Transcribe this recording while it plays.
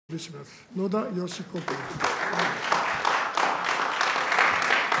します。野田佳彦君。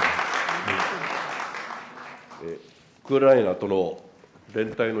ウクライナとの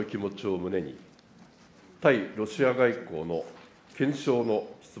連帯の気持ちを胸に、対ロシア外交の検証の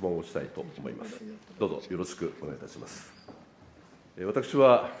質問をしたいと思います。どうぞよろしくお願いいたします。私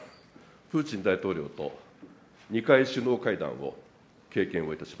はプーチン大統領と2回首脳会談を経験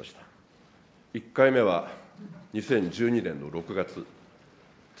をいたしました。1回目は2012年の6月、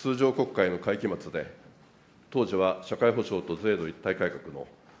通常国会の会期末で、当時は社会保障と制度一体改革の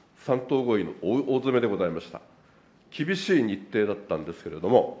3党合意の大詰めでございました。厳しい日程だったんですけれど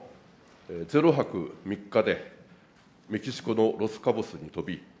も、0泊3日でメキシコのロスカボスに飛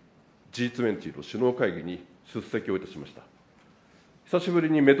び、G20 の首脳会議に出席をいたしました。久しぶり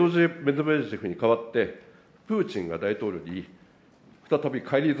にメドベージェフに代わって、プーチンが大統領に再び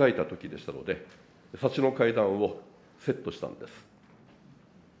返り咲いた時でしたので、先の会談をセットしたんです。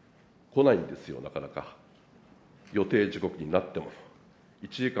来ないんですよ、なかなか。予定時刻になっても、1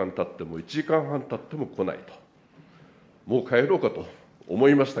時間経っても1時間半経っても来ないと。もう帰ろうかと思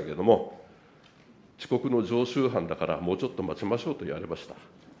いましたけれども、遅刻の常習犯だからもうちょっと待ちましょうと言われました。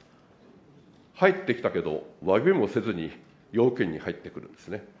入ってきたけど、詫びもせずに要件に入ってくるんです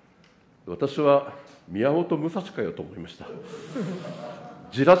ね。私は宮本武蔵かよと思いました。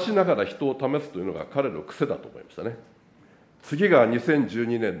じらしながら人を試すというのが彼の癖だと思いましたね。次が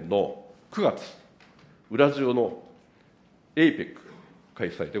2012年の9月、ウラジオの APEC 開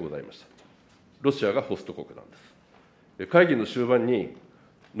催でございました。ロシアがホスト国なんです。会議の終盤に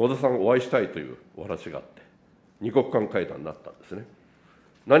野田さんお会いしたいというお話があって、二国間会談になったんですね。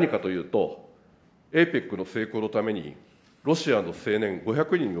何かというと、APEC の成功のために、ロシアの青年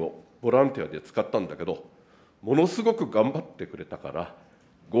500人をボランティアで使ったんだけど、ものすごく頑張ってくれたから、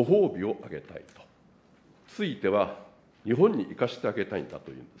ご褒美をあげたいと。ついては、日本に行かせてあげたいんだ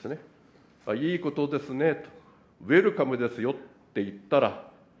というんですね。いいことですねと、ウェルカムですよって言ったら、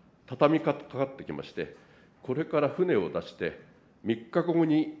畳みかかってきまして、これから船を出して、3日後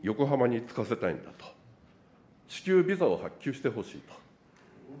に横浜に着かせたいんだと。至急ビザを発給してほしい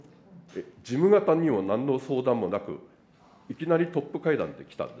と。事務方にも何の相談もなく、いきなりトップ会談で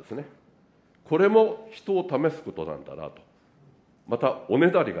来たんですね。これも人を試すことなんだなと。また、お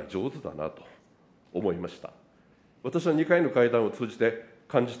ねだりが上手だなと思いました。私は2回の会談を通じて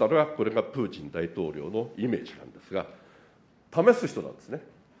感じたのが、これがプーチン大統領のイメージなんですが、試す人なんですね。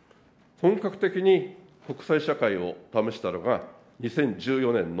本格的に国際社会を試したのが、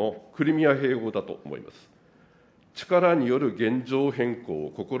2014年のクリミア併合だと思います。力による現状変更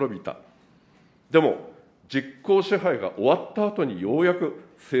を試みた。でも、実効支配が終わった後にようやく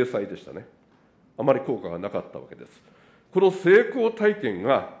制裁でしたね。あまり効果がなかったわけです。この成功体験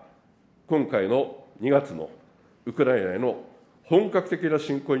が、今回の2月のウクライナへの本格的な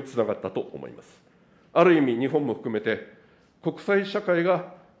侵攻につながったと思います。ある意味、日本も含めて、国際社会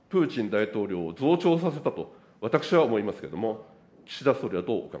がプーチン大統領を増長させたと、私は思いますけれども、岸田総理は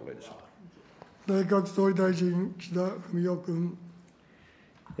どうお考えでしょうか。内閣総理大臣、岸田文雄君。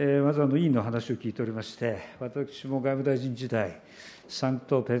まず委員の話を聞いておりまして、私も外務大臣時代、サンク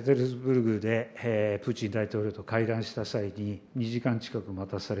トペテルスブルクでプーチン大統領と会談した際に、2時間近く待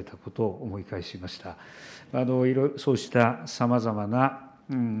たされたことを思い返しました。そうしたさまざまな、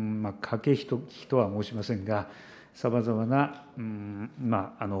駆け引きとは申しませんが、さまざまな、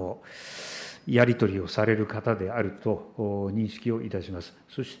やり取りをされる方であると認識をいたします。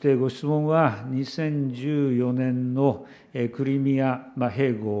そしてご質問は、2014年のクリミア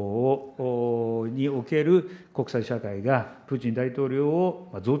併合における国際社会がプーチン大統領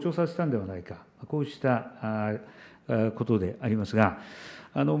を増長させたんではないか、こうしたことでありますが、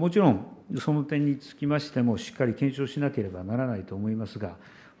もちろんその点につきましても、しっかり検証しなければならないと思いますが、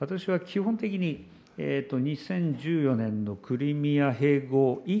私は基本的に2014年のクリミア併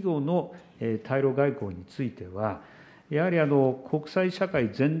合以後の対ロ外交については、やはり国際社会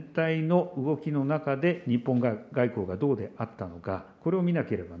全体の動きの中で日本外交がどうであったのか、これを見な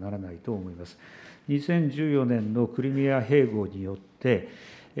ければならないと思います。2014年のクリミア併合によって、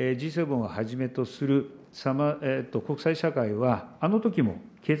G7 をはじめとする国際社会は、あの時も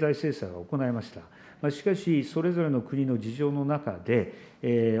経済制裁を行いました。しかし、それぞれの国の事情の中で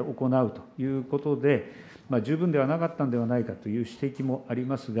行うということで、十分ではなかったんではないかという指摘もあり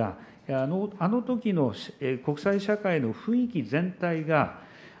ますが、あの時の国際社会の雰囲気全体が、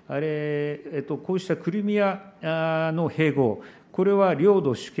こうしたクリミアの併合、これは領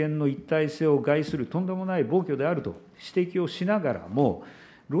土主権の一体性を害するとんでもない暴挙であると指摘をしながらも、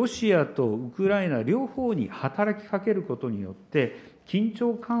ロシアとウクライナ両方に働きかけることによって、緊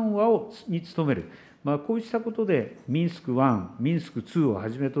張緩和に努める、こうしたことで、ミンスク1、ミンスク2をは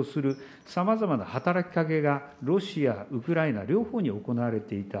じめとするさまざまな働きかけが、ロシア、ウクライナ両方に行われ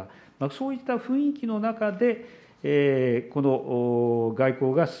ていた、そういった雰囲気の中で、この外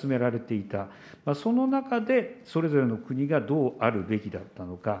交が進められていた、その中でそれぞれの国がどうあるべきだった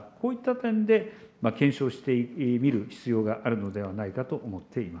のか、こういった点で検証してみる必要があるのではないかと思っ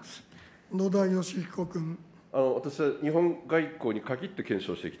ています。野田佳彦君。私は日本外交に限って検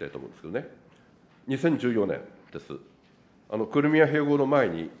証していきたいと思うんですけどね、2014年です、クリミア併合の前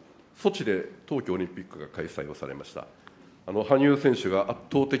に、ソチで冬季オリンピックが開催をされました。羽生選手が圧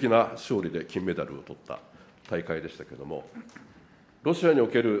倒的な勝利で金メダルを取った大会でしたけれども、ロシアにお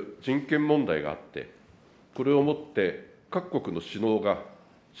ける人権問題があって、これをもって各国の首脳が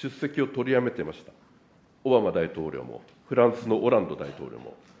出席を取りやめていました。オバマ大統領も、フランスのオランド大統領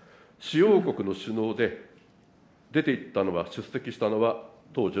も、主要国の首脳で出ていったのは、出席したのは、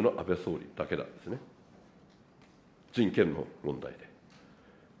当時の安倍総理だけなんですね。人権の問題で。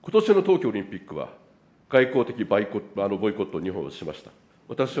今年の冬季オリンピックは、外交的ボイコットを日本はしました。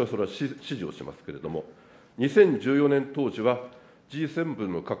私はそれは支持をしますけれども、2014年当時は G7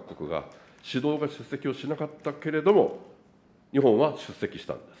 の各国が指導が出席をしなかったけれども、日本は出席し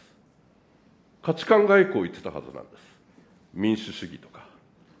たんです。価値観外交を言ってたはずなんです。民主主義とか、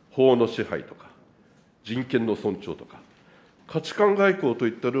法の支配とか、人権の尊重とか、価値観外交とい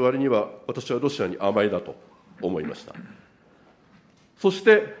っている割には、私はロシアに甘いなと思いました。そし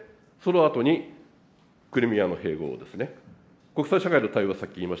て、その後にクリミアの併合をですね、国際社会の対応はさっ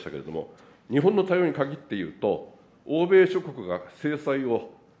き言いましたけれども、日本の対応に限って言うと、欧米諸国が制裁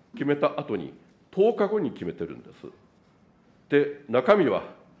を決めた後に、10日後に決めてるんです。で、中身は、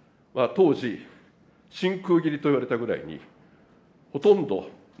当時、真空切りと言われたぐらいに、ほとんど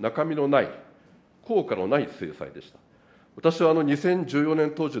中身のない、効果のない制裁でした。私は2014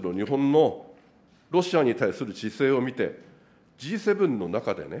年当時の日本のロシアに対する姿勢を見て、G7 の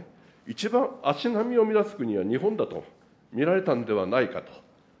中でね、一番足並みを乱す国は日本だと見られたんではないかと、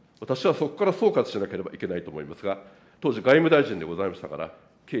私はそこから総括しなければいけないと思いますが、当時、外務大臣でございましたから、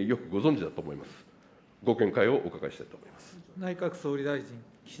経緯よくご存知だと思います。ご見解をお伺いしたいと思います。内閣総理大臣、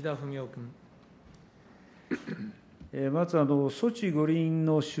岸田文雄君。まずソチ五輪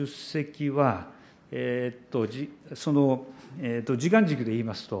の出席は、時間軸で言い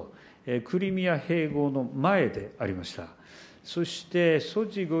ますと、クリミア併合の前でありました。そして、ソ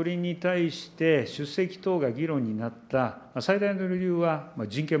チ五輪に対して出席等が議論になった最大の理由は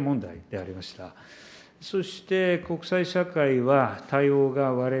人権問題でありました。そして国際社会は対応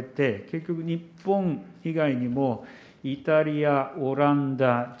が割れて、結局、日本以外にもイタリア、オラン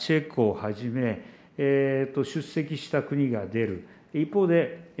ダ、チェコをはじめ、出席した国が出る、一方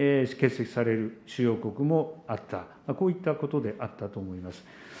で、欠席される主要国もあった、こういったことであったと思います。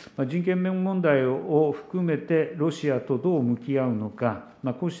人権問題を含めて、ロシアとどう向き合うのか、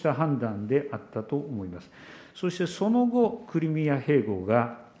こうした判断であったと思います。そしてその後、クリミア併合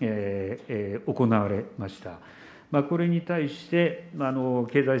が行われました。これに対して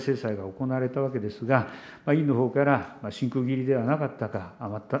経済制裁が行われたわけですが、委員の方から真空切りではなかったか、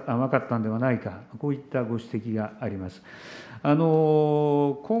甘かったんではないか、こういったご指摘があります。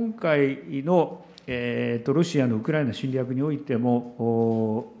今回のロシアのウクライナ侵略において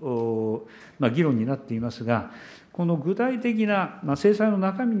も議論になっていますが、この具体的な制裁の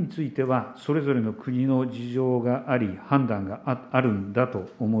中身については、それぞれの国の事情があり、判断があるんだと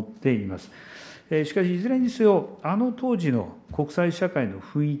思っています。しかし、いずれにせよ、当時の国際社会の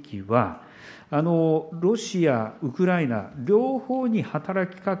雰囲気は、ロシア、ウクライナ、両方に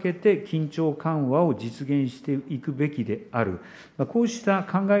働きかけて緊張緩和を実現していくべきである、こうした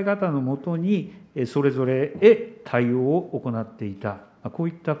考え方のもとに、それぞれへ対応を行っていた、こう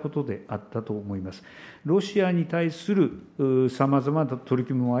いったことであったと思います。ロシアに対するさまざまな取り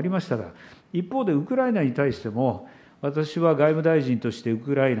組みもありましたが、一方でウクライナに対しても、私は外務大臣としてウ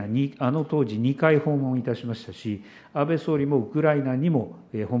クライナに当時2回訪問いたしましたし、安倍総理もウクライナにも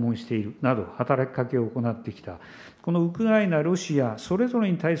訪問しているなど、働きかけを行ってきた、このウクライナ、ロシア、それぞれ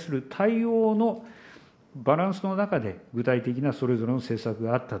に対する対応のバランスの中で、具体的なそれぞれの政策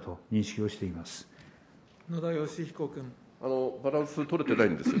があったと認識をしています。野田佳彦君。バランス取れてない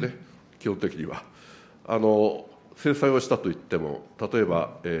んですよね、基本的には。制裁をしたといっても、例え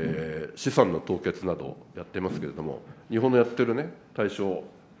ば、資産の凍結などやってますけれども、日本のやってるね、対象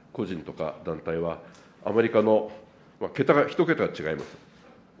個人とか団体は、アメリカの、桁が1桁が違います。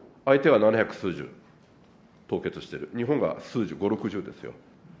相手は700数十凍結している、日本が数十、5、60ですよ。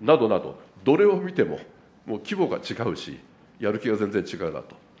などなど、どれを見ても、もう規模が違うし、やる気が全然違うな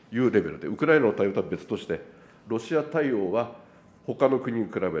というレベルで、ウクライナの対応とは別として、ロシア対応は他の国に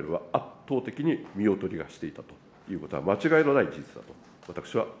比べれば圧倒的に見劣りがしていたということは間違いのない事実だと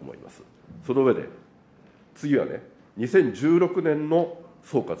私は思います。その上で、次はね、2016年の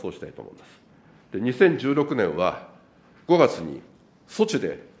総括をしたいと思います。で、2016年は5月にソチ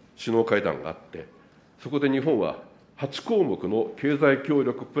で首脳会談があって、そこで日本は8項目の経済協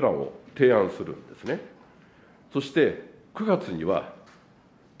力プランを提案するんですね。そして9月には、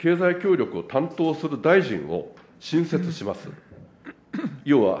経済協力を担当する大臣を新設します。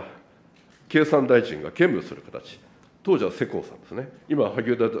要は、経産大臣が兼務する形、当時は世耕さんですね、今は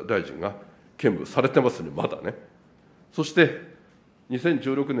萩生田大臣が兼務されてますね、まだね。そして、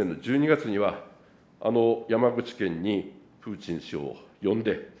2016年の12月には、山口県にプーチン氏を呼ん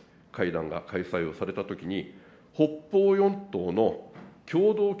で、会談が開催をされたときに、北方四島の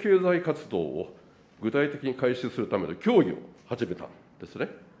共同経済活動を具体的に開始するための協議を始めたんですね。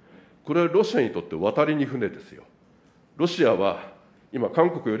これはロシアにとって渡りに船ですよ。ロシアは今、韓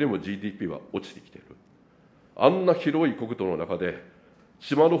国よりも GDP は落ちてきている。あんな広い国土の中で、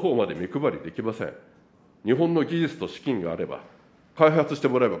島の方まで目配りできません。日本の技術と資金があれば、開発して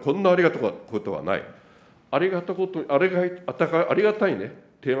もらえば、こんなありがたいことはない。ありがたいね、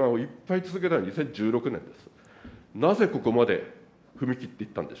提案をいっぱい続けたのは2016年です。なぜここまで踏み切っていっ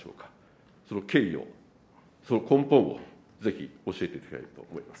たんでしょうか。その経緯を、その根本をぜひ教えていただきたいと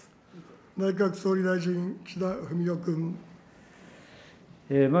思います。内閣総理大臣、岸田文雄君。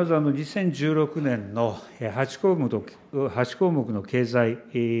まず2016年の8項目の経済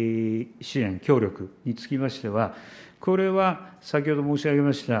支援協力につきましては、これは先ほど申し上げ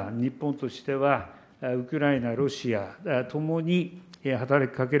ました、日本としては、ウクライナ、ロシアともに働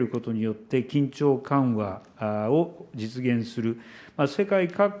きかけることによって緊張緩和を実現する、世界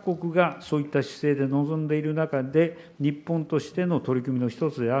各国がそういった姿勢で臨んでいる中で、日本としての取り組みの一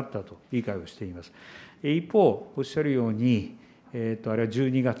つであったと理解をしています。一方、おっしゃるように、あれは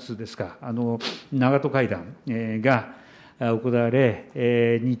12月ですか、長門会談が行わ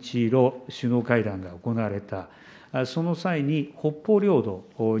れ、日露首脳会談が行われた、その際に北方領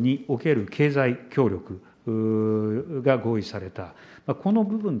土における経済協力が合意された、この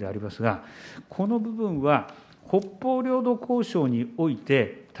部分でありますが、この部分は北方領土交渉におい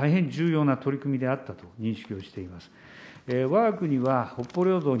て大変重要な取り組みであったと認識をしています。我が国は北方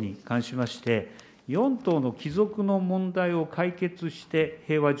領土に関しまして、4島の帰属の問題を解決して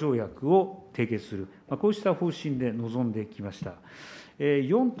平和条約を締結する、こうした方針で臨んできました。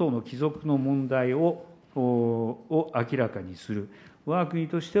4島の帰属の問題を明らかにする、我が国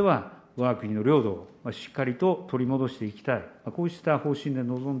としては、我が国の領土をしっかりと取り戻していきたい、こうした方針で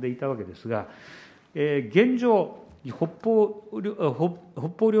臨んでいたわけですが、現状、北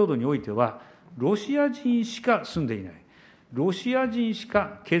方領土においては、ロシア人しか住んでいない、ロシア人し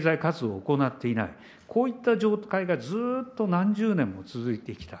か経済活動を行っていない、こういった状態がずっと何十年も続い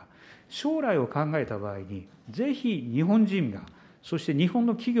てきた。将来を考えた場合に、ぜひ日本人が、そして日本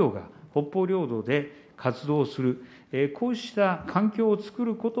の企業が北方領土で活動する、こうした環境を作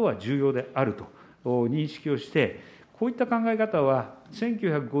ることは重要であると認識をして、こういった考え方は、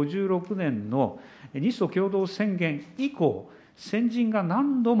1956年の日ソ共同宣言以降、先人が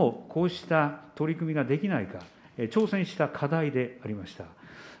何度もこうした取り組みができないか、挑戦した課題でありました。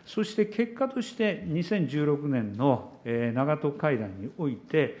そして結果として2016年の長門会談におい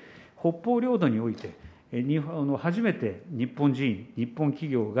て、北方領土において、初めて日本人、日本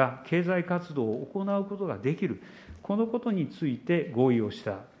企業が経済活動を行うことができる、このことについて合意をし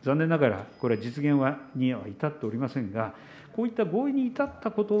た。残念ながら、これは実現には至っておりませんが、こういった合意に至っ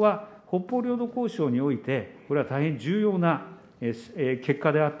たことは、北方領土交渉において、これは大変重要な結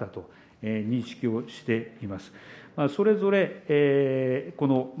果であったと認識をしています。それぞれ、こ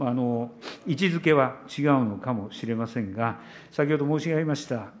の位置づけは違うのかもしれませんが、先ほど申し上げまし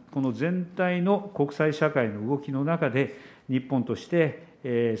た、この全体の国際社会の動きの中で、日本とし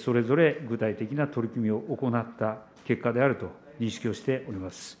てそれぞれ具体的な取り組みを行った結果であると認識をしており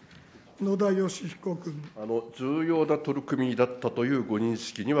ます。野田佳彦君。重要な取り組みだったというご認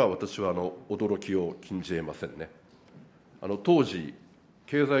識には、私は驚きを禁じえませんね。当時、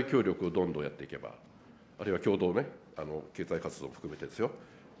経済協力をどんどんやっていけば、あるいは共同ね、経済活動も含めてですよ、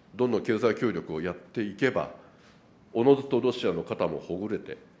どんどん経済協力をやっていけば、おのずとロシアの肩もほぐれ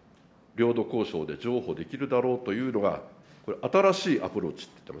て、領土交渉で譲歩できるだろうというのが、これ、新しいアプローチっ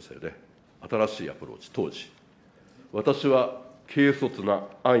て言ってましたよね、新しいアプローチ、当時。私は軽率な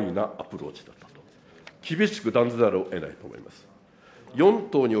安易なアプローチだったと、厳しく断じざるを得ないと思います。4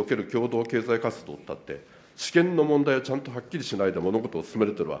島における共同経済活動だって、主権の問題をちゃんとはっきりしないで物事を進め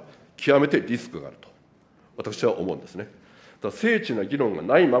るというのは、極めてリスクがあると、私は思うんですね。だから精緻な議論が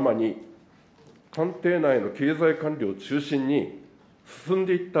ないままに、官邸内の経済官僚を中心に、進ん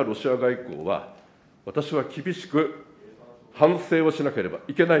でいったロシア外交は、私は厳しく反省をしなければ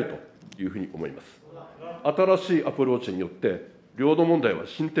いけないというふうに思います。新しいアプローチによって、領土問題は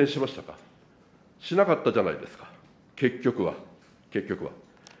進展しましたか？しなかったじゃないですか。結局は。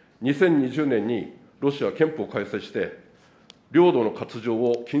2020年にロシアは憲法を改正して、領土の割譲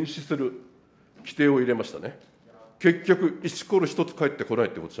を禁止する規定を入れましたね。結局、石ころ一つ返ってこないっ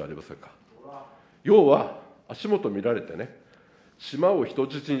てことじゃありませんか。要は、足元見られてね、島を人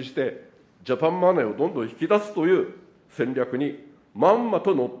質にして、ジャパンマネーをどんどん引き出すという戦略にまんま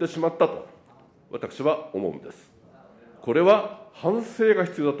と乗ってしまったと、私は思うんです。これは反省が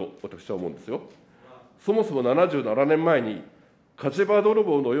必要だと私は思うんですよ。そもそも77年前に、火事場泥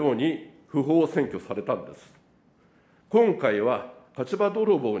棒のように不法占拠されたんです。今回は火事場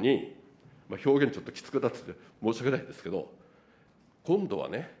泥棒に、表現ちょっときつくなってて申し訳ないですけど、今度は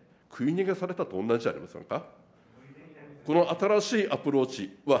ね、食い逃げされたと同じじゃありませんか。この新しいアプロー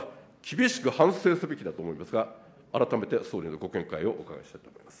チは厳しく反省すべきだと思いますが、改めて総理のご見解をお伺いしたいと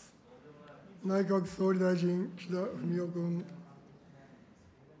思います。内閣総理大臣、岸田文雄君。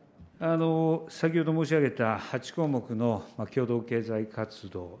先ほど申し上げた8項目の共同経済活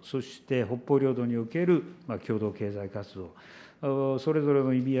動、そして北方領土における共同経済活動、それぞれ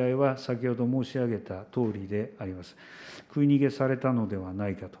の意味合いは先ほど申し上げた通りであります。食い逃げされたのではな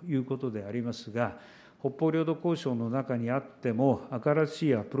いかということでありますが、北方領土交渉の中にあっても、新し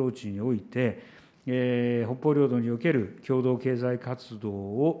いアプローチにおいて、北方領土における共同経済活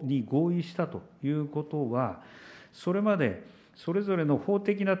動に合意したということは、それまでそれぞれの法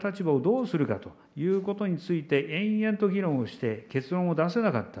的な立場をどうするかということについて延々と議論をして結論を出せ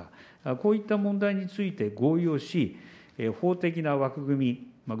なかった、こういった問題について合意をし、法的な枠組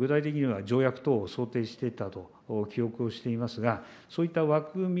み、具体的には条約等を想定していたと記憶をしていますが、そういった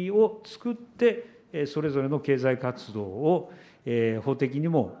枠組みを作って、それぞれの経済活動を法的に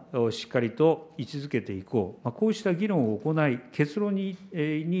もしっかりと位置づけていこう、こうした議論を行い、結論に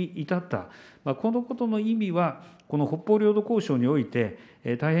至った、このことの意味は、この北方領土交渉において、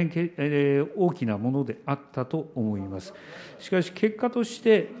大変大きなものであったと思います。しかし、結果とし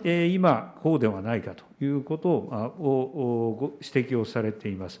て、今、こうではないかということをご指摘をされて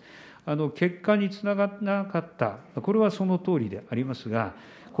います。結果につながらなかった、これはその通りでありますが、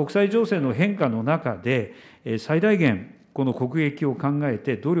国際情勢の変化の中で、最大限、この国益を考え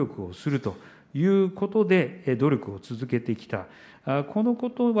て努力をするということで、努力を続けてきた、このこ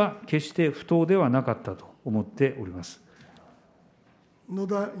とは決して不当ではなかったと思っております。野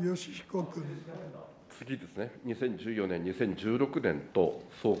田佳彦君。次ですね、2014年、2016年と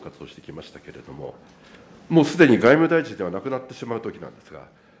総括をしてきましたけれども、もうすでに外務大臣ではなくなってしまうときなんですが、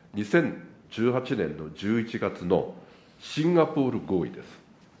2018年の11月のシンガポール合意です。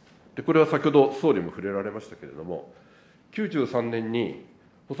で、これは先ほど総理も触れられましたけれども、93年に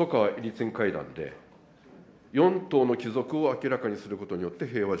細川エリツィン会談で、4島の帰属を明らかにすることによって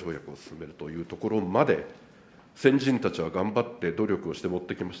平和条約を進めるというところまで、先人たちは頑張って努力をして持っ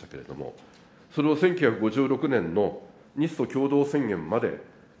てきましたけれども、それを1956年の日ソ共同宣言まで、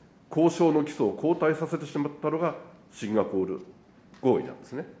交渉の基礎を後退させてしまったのがシンガポール合意なんで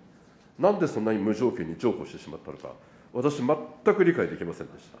すね。なんでそんなに無条件に譲歩してしまったのか、私、全く理解できません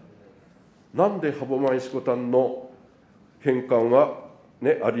でした。なんで歯舞石コタンの返還は、あ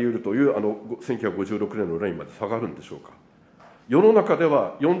り得るという1956年のラインまで下がるんでしょうか。世の中で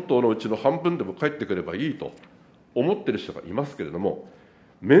は4島のうちの半分でも帰ってくればいいと思っている人がいますけれども、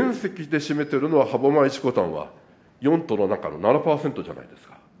面積で占めているのは歯舞石コタンは4島の中の 7% じゃないです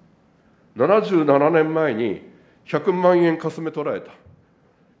か。77年前に100万円かすめ取られた。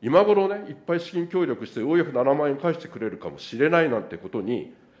今頃ね、いっぱい資金協力してようやく7万円返してくれるかもしれないなんてこと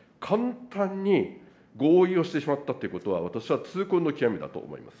に、簡単に合意をしてしまったということは、私は痛恨の極みだと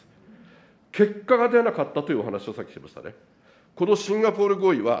思います。結果が出なかったというお話をさっきしましたね。このシンガポール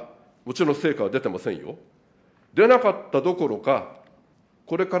合意は、もちろん成果は出てませんよ。出なかったどころか、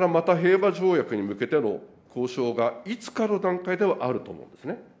これからまた平和条約に向けての交渉がいつかの段階ではあると思うんです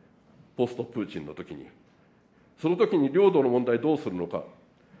ね。ポストプーチンの時に。その時に領土の問題どうするのか。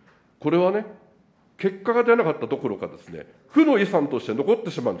これはね、結果が出なかったどころかですね、負の遺産として残っ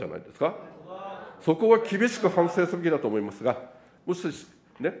てしまうんじゃないですか。そこは厳しく反省すべきだと思いますが、もし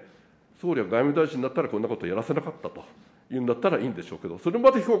ね、総理は外務大臣になったらこんなことをやらせなかったというんだったらいいんでしょうけど、それ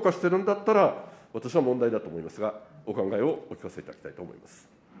まで評価してるんだったら、私は問題だと思いますが、お考えをお聞かせいただきたいと思います。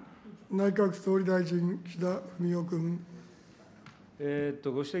内閣総理大臣、岸田文雄君。ご指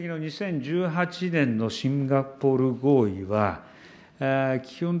摘の2018年のシンガポール合意は、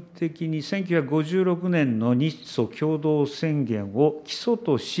基本的に1956年の日ソ共同宣言を基礎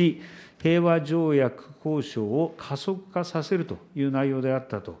とし、平和条約交渉を加速化させるという内容であっ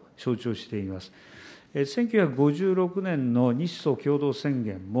たと承知をしています。1956年の日ソ共同宣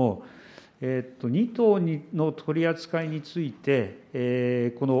言も、2島の取り扱いについて、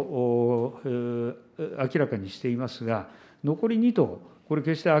明らかにしていますが、残り2島、これ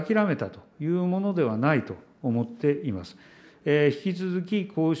決して諦めたというものではないと思っています。引き続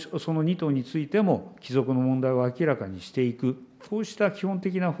き、その2島についても、帰属の問題を明らかにしていく、こうした基本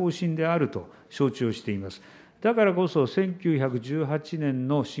的な方針であると承知をしています。だからこそ、1918年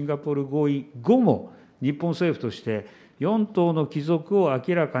のシンガポール合意後も、日本政府として4島の帰属を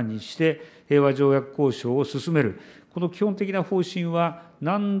明らかにして平和条約交渉を進める、この基本的な方針は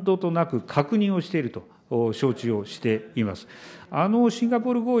何度となく確認をしていると承知をしています。シンガポ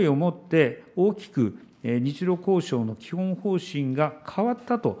ール合意をもって大きく日露交渉の基本方針が変わっ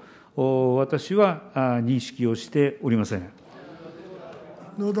たと私は認識をしておりません。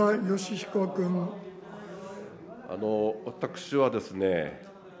野田佳彦君。私はですね、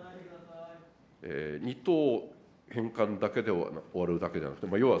2島返還だけで終わるだけではなく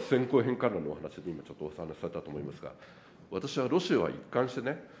て、要は先行返還論のお話で今ちょっとお話しされたと思いますが、私はロシアは一貫して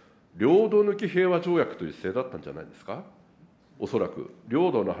ね、領土抜き平和条約という姿勢だったんじゃないですか。おそらく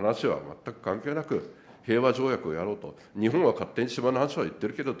領土の話は全く関係なく平和条約をやろうと、日本は勝手に島の話は言って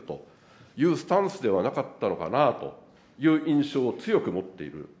るけれどというスタンスではなかったのかなという印象を強く持って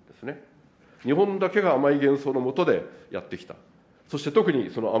いるんですね。日本だけが甘い幻想の下でやってきた。そして特に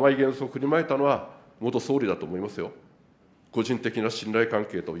その甘い幻想を振りまいたのは元総理だと思いますよ。個人的な信頼関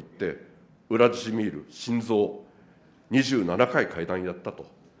係といって、ウラジミール、心臓、27回会談やったと。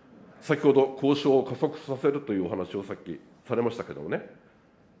先ほど交渉を加速させるというお話をさっきされましたけどもね、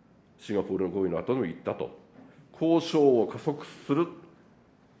シンガポールの合意の後にも言ったと。交渉を加速する、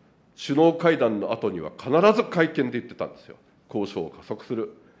首脳会談の後には必ず会見で言ってたんですよ。交渉を加速する。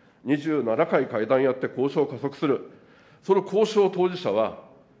27回会談やって交渉を加速する。その交渉当事者は、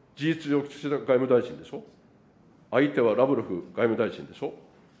事実上、岸田外務大臣でしょ、相手はラブロフ外務大臣でしょ、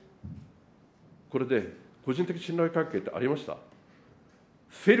これで個人的信頼関係ってありました？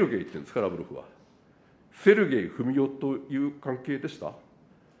セルゲイって言うんですか、ラブロフは。セルゲイ文雄という関係でした？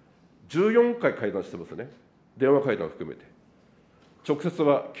 14 回会談してますね、電話会談含めて。直接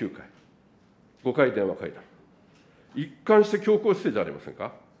は9回、5回電話会談。一貫して強硬姿勢じゃありません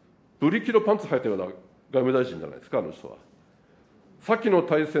か。ブリキのパンツ履いたような外務大臣じゃないですか、あの人は。先の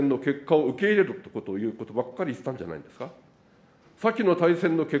大戦の結果を受け入れるということを言うことばっかり言ったんじゃないんですか。先の大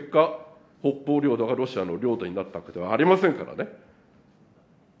戦の結果、北方領土がロシアの領土になったわけではありませんからね。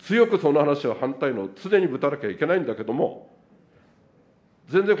強くその話は反対の常にぶたなきゃいけないんだけども、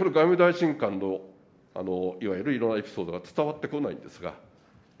全然これ外務大臣間のいわゆるいろんなエピソードが伝わってこないんですが、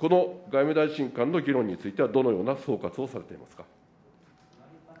この外務大臣間の議論についてはどのような総括をされていますか。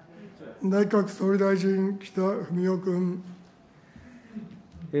内閣総理大臣、岸田文雄君。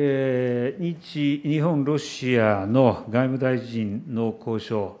日本、ロシアの外務大臣の交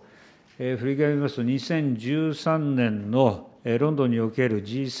渉、振り返りますと、2013年のロンドンにおける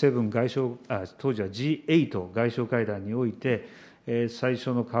G7 外相、当時は G8 外相会談において、最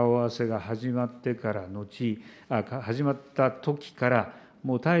初の顔合わせが始まってから始まった時から、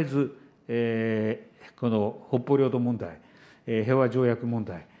もう絶えず、この北方領土問題、平和条約問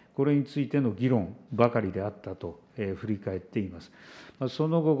題、これについての議論ばかりであったと振り返っています。そ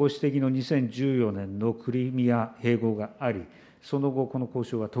の後、ご指摘の2014年のクリミア併合があり、その後、この交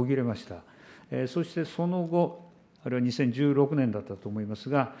渉は途切れました。そしてその後、あるいは2016年だったと思います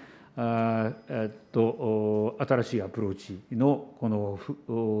が、新しいアプローチの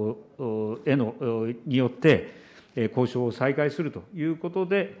によって、交渉を再開するということ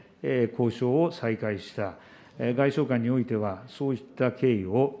で、交渉を再開した。外相間においては、そういった経緯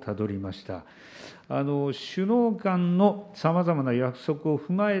をたどりました。首脳間のさまざまな約束を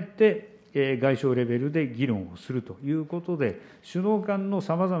踏まえて、外相レベルで議論をするということで、首脳間の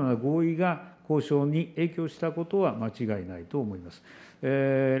さまざまな合意が交渉に影響したことは間違いないと思います。ラ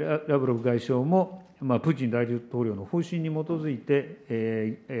ブロフ外相も、プーチン大統領の方針に基づい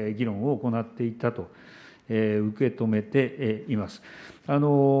て、議論を行っていたと、受け止めています。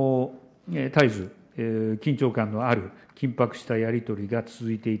絶えず緊張感のある緊迫したやり取りが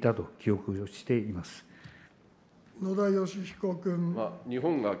続いていたと記憶をしています。野田佳彦君。日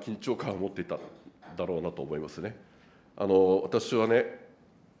本が緊張感を持っていただろうなと思いますね。私はね、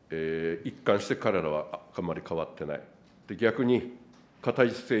一貫して彼らはあんまり変わってない。で、逆に固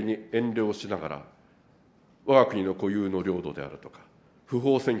い姿勢に遠慮をしながら、我が国の固有の領土であるとか、不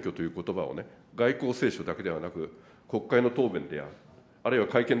法占拠という言葉をね、外交青書だけではなく、国会の答弁であるいは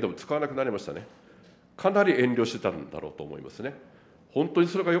会見でも使わなくなりましたね。かなり遠慮してたんだろうと思いますね。本当に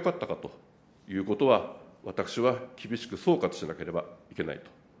それが良かったかということは、私は厳しく総括しなければいけないと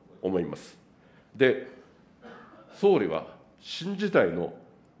思います。で、総理は新時代の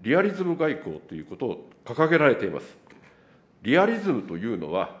リアリズム外交ということを掲げられています。リアリズムという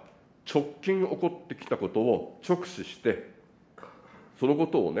のは、直近起こってきたことを直視して、そのこ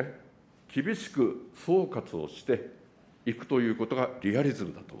とをね、厳しく総括をしていくということがリアリズ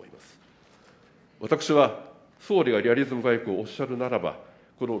ムだと思います。私は、総理がリアリズム外交をおっしゃるならば、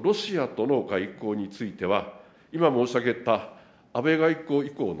このロシアとの外交については、今申し上げた安倍外交以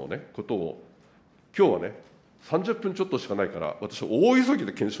降のね、ことを、今日はね、30分ちょっとしかないから、私は大急ぎ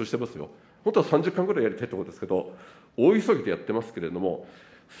で検証してますよ。本当は3時間ぐらいやりたいところですけど、大急ぎでやってますけれども、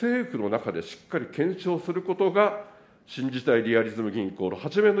政府の中でしっかり検証することが、新時代リアリズム銀行の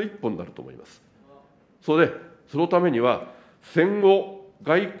初めの一歩になると思います。そのためには、戦後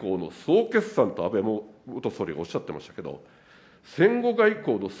外交の総決算と安倍元総理がおっしゃってましたけど、戦後外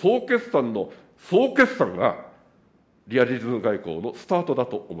交の総決算の総決算が、リアリズム外交のスタートだ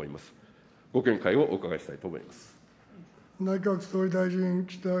と思います。ご見解をお伺いしたいと思います。内閣総理大臣、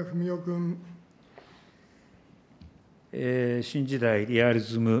岸田文雄君。新時代リアリ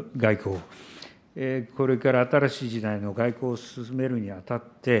ズム外交、これから新しい時代の外交を進めるにあたっ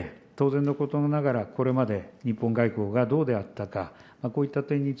て、当然のことながら、これまで日本外交がどうであったか、こういった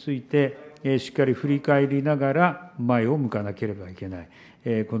点について、しっかり振り返りながら前を向かなければいけな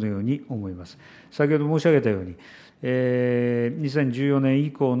い、このように思います。先ほど申し上げたように、2014年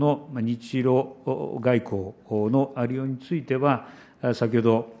以降の日露外交のありようについては、先ほ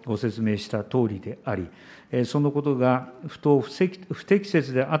どご説明したとおりであり、そのことが不適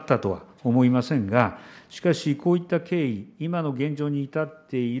切であったとは思いませんが、しかし、こういった経緯、今の現状に至っ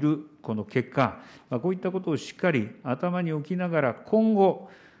ているこの結果、こういったことをしっかり頭に置きながら、今後、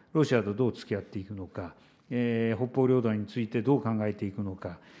ロシアとどう付き合っていくのか、北方領土についてどう考えていくの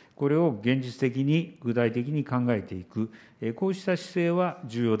か、これを現実的に、具体的に考えていく、こうした姿勢は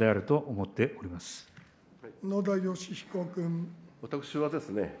重要であると思っております。野田佳彦君。私はです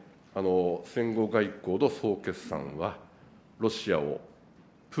ね、戦後外交の総決算は、ロシアを、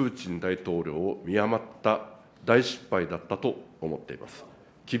プーチン大統領を見誤った大失敗だったと思っています。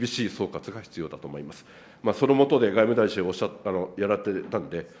厳しい総括が必要だと思います。その下で外務大臣をやられてたん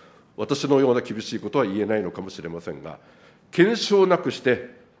で、私のような厳しいことは言えないのかもしれませんが、検証なくして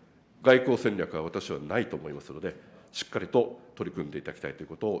外交戦略は私はないと思いますので、しっかりと取り組んでいただきたいという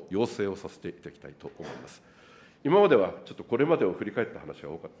ことを要請をさせていただきたいと思います。今まではちょっとこれまでを振り返った話が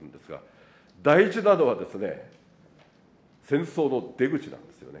多かったんですが、大事なのはですね、戦争の出口なん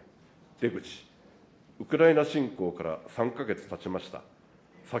ですよね。出口。ウクライナ侵攻から3ヶ月経ちました。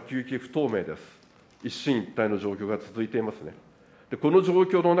先行き不透明です。一進一退の状況が続いていますね。で、この状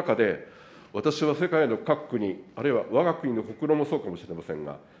況の中で、私は世界の各国、あるいは我が国の国論もそうかもしれません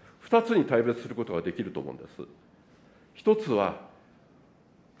が、2つに大別することができると思うんです。一つは、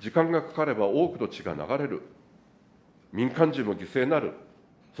時間がかかれば多くの血が流れる。民間人も犠牲になる。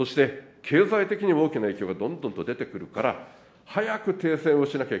そして経済的にも大きな影響がどんどんと出てくるから、早く停戦を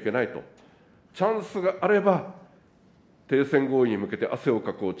しなきゃいけないと。チャンスがあれば、停戦合意に向けて汗を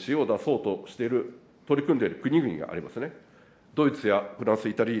かこう、知恵を出そうとしている、取り組んでいる国々がありますね。ドイツやフランス、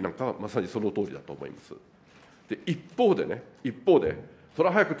イタリアなんかはまさにその通りだと思います。で、一方で、それ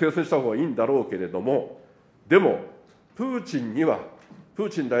は早く停戦した方がいいんだろうけれども、でも、プーチ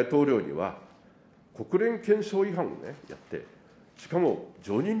ン大統領には、国連憲章違反をね、やって、しかも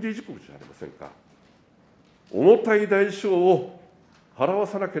常任理事国じゃありませんか。重たい代償を払わ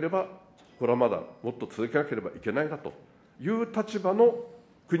さなければ、これはまだもっと続けなければいけないなという立場の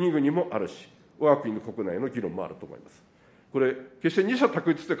国々もあるし、我が国の国内の議論もあると思います。これ、決して二者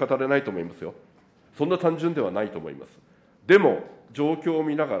択一で語れないと思いますよ。そんな単純ではないと思います。でも、状況を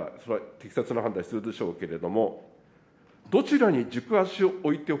見ながら、それは適切な判断するでしょうけれども、どちらに軸足を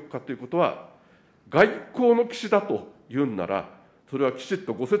置いておくかということは、外交の岸だと言うんなら、それはきちっ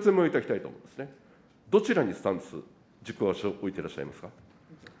とご説明をいただきたいと思うんですね。どちらにスタンス、軸足を置いていらっしゃいますか。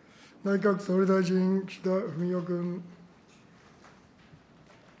内閣総理大臣、岸田文雄君。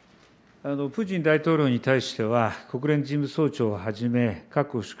プーチン大統領に対しては、国連事務総長をはじめ、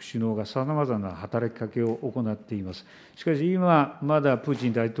各国首脳がさまざまな働きかけを行っています。しかし今、まだプーチ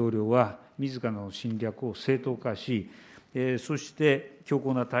ン大統領は、自らの侵略を正当化し、そして強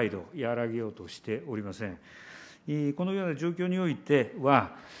硬な態度を和らげようとしておりません。このような状況において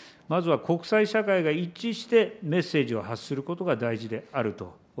は、まずは国際社会が一致してメッセージを発することが大事である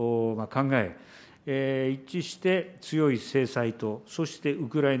と考え、一致して強い制裁と、そしてウ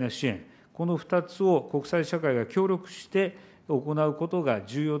クライナ支援、この2つを国際社会が協力して行うことが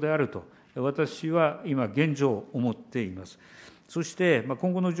重要であると、私は今、現状思っています。そして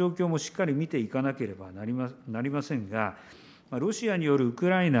今後の状況もしっかり見ていかなければなりませんが、ロシアによるウク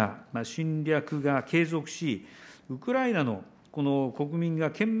ライナ侵略が継続し、ウクライナのこの国民が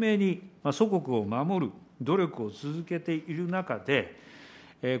懸命に祖国を守る努力を続けている中で、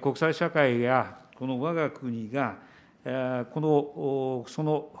国際社会やこの我が国が、要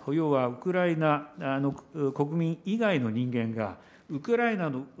はウクライナの国民以外の人間が、ウクライナ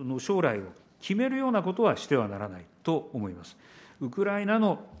の将来を決めるようなことはしてはならないと思います。ウクライナ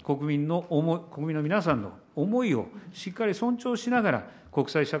の国民の皆さんの思いをしっかり尊重しながら、国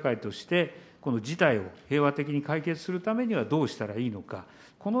際社会としてこの事態を平和的に解決するためにはどうしたらいいのか、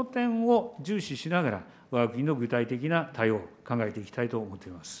この点を重視しながら、我が国の具体的な対応を考えていきたいと思って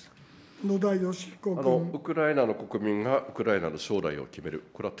います。野田佳彦君。ウクライナの国民がウクライナの将来を決める、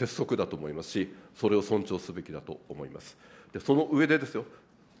これは鉄則だと思いますし、それを尊重すべきだと思います。で、その上でですよ、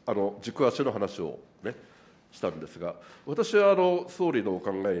軸足の話をね、したんですが、私は総理のお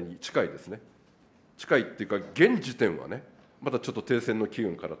考えに近いですね。近いっていうか、現時点はね、まだちょっと停戦の期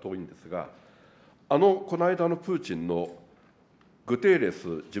限から遠いんですが、この間のプーチンのグテーレス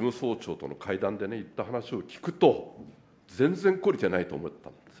事務総長との会談でね、言った話を聞くと、全然懲りてないと思った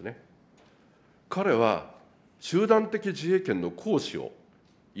んですね。彼は集団的自衛権の行使を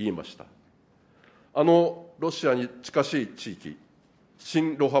言いました。ロシアに近しい地域、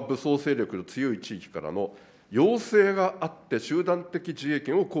親ロ派武装勢力の強い地域からの要請があって集団的自衛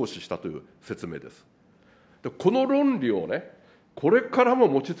権を行使したという説明です。で、この論理をね、これからも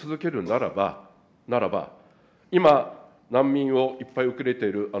持ち続けるならば、今、難民をいっぱい受け入れて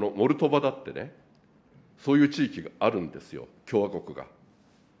いるモルドバだってね、そういう地域があるんですよ、共和国が。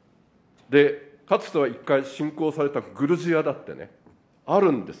で、かつては一回侵攻されたグルジアだってね、あ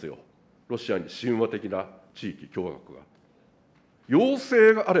るんですよ、ロシアに親和的な地域、共和国が。要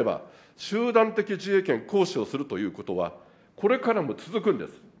請があれば、集団的自衛権行使をするということは、これからも続くんで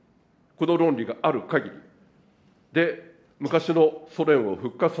す。この論理がある限り。で、昔のソ連を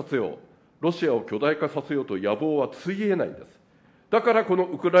復活させよう、ロシアを巨大化させようという野望はついえないんです。だからこの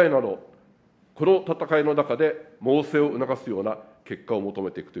ウクライナのこの戦いの中で猛省を促すような結果を求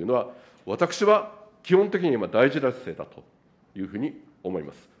めていくというのは、私は基本的に今大事な姿勢だというふうに思い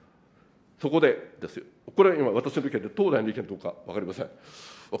ます。そこでですよ、これは今私の意見で東大の意見とか分かり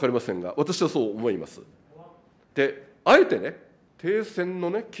ませんが、私はそう思います。で、あえてね、停戦の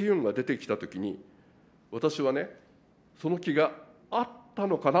ね、機運が出てきたときに、私はね、その気があった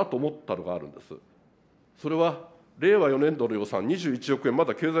のかなと思ったのがあるんです。それは、令和4年度の予算21億円、ま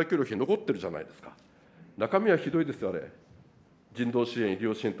だ経済協力費残ってるじゃないですか。中身はひどいですよ、あれ。人道支援、医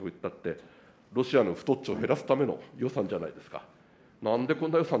療支援といったって、ロシアの太っちょを減らすための予算じゃないですか。なんでこ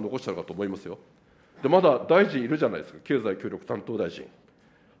んな予算残したのかと思いますよ。で、まだ大臣いるじゃないですか、経済協力担当大臣。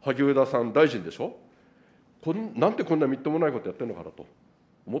萩生田さん大臣でしょ。なんでこんなみっともないことやってるのかなと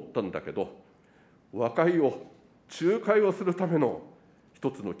思ったんだけど、和解を、仲介をするための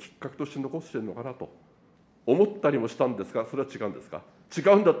一つのきっかけとして残してるのかなと思ったりもしたんですが、それは違うんですか。違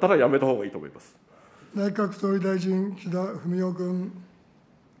うんだったらやめた方がいいと思います。内閣総理大臣、岸田文雄君。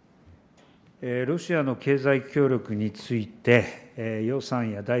ロシアの経済協力について、予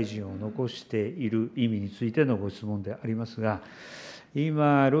算や大臣を残している意味についてのご質問でありますが、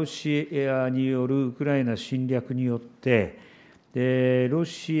今、ロシアによるウクライナ侵略によって、ロ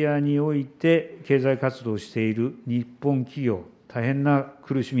シアにおいて経済活動をしている日本企業、大変な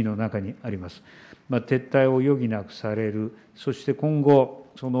苦しみの中にあります。撤退を余儀なくされる、そして今後、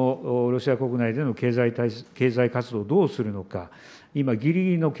そのロシア国内での経済活動をどうするのか、今、ぎりぎ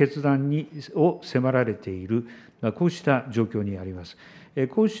りの決断を迫られている、こうした状況にあります。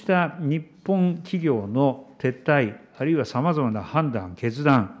こうした日本企業の撤退、あるいはさまざまな判断、決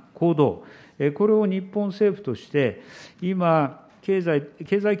断、行動、これを日本政府として、今、経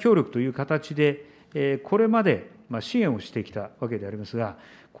済協力という形で、これまで支援をしてきたわけでありますが、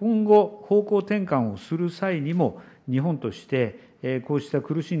今後、方向転換をする際にも、日本として、こうした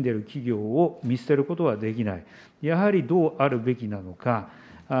苦しんでいる企業を見捨てることはできない、やはりどうあるべきなのか、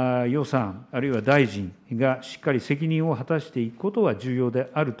予算、あるいは大臣がしっかり責任を果たしていくことは重要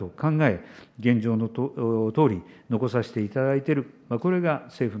であると考え、現状のとおり残させていただいている、これが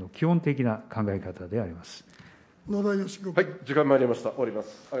政府の基本的な考え方であります。野田佳彦君。はい、時間参りました。終わりま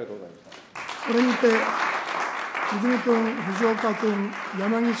す。ありがとうございました。これにて、泉君、藤岡君、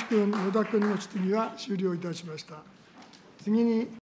山岸君、野田君の質疑は終了いたしました。次に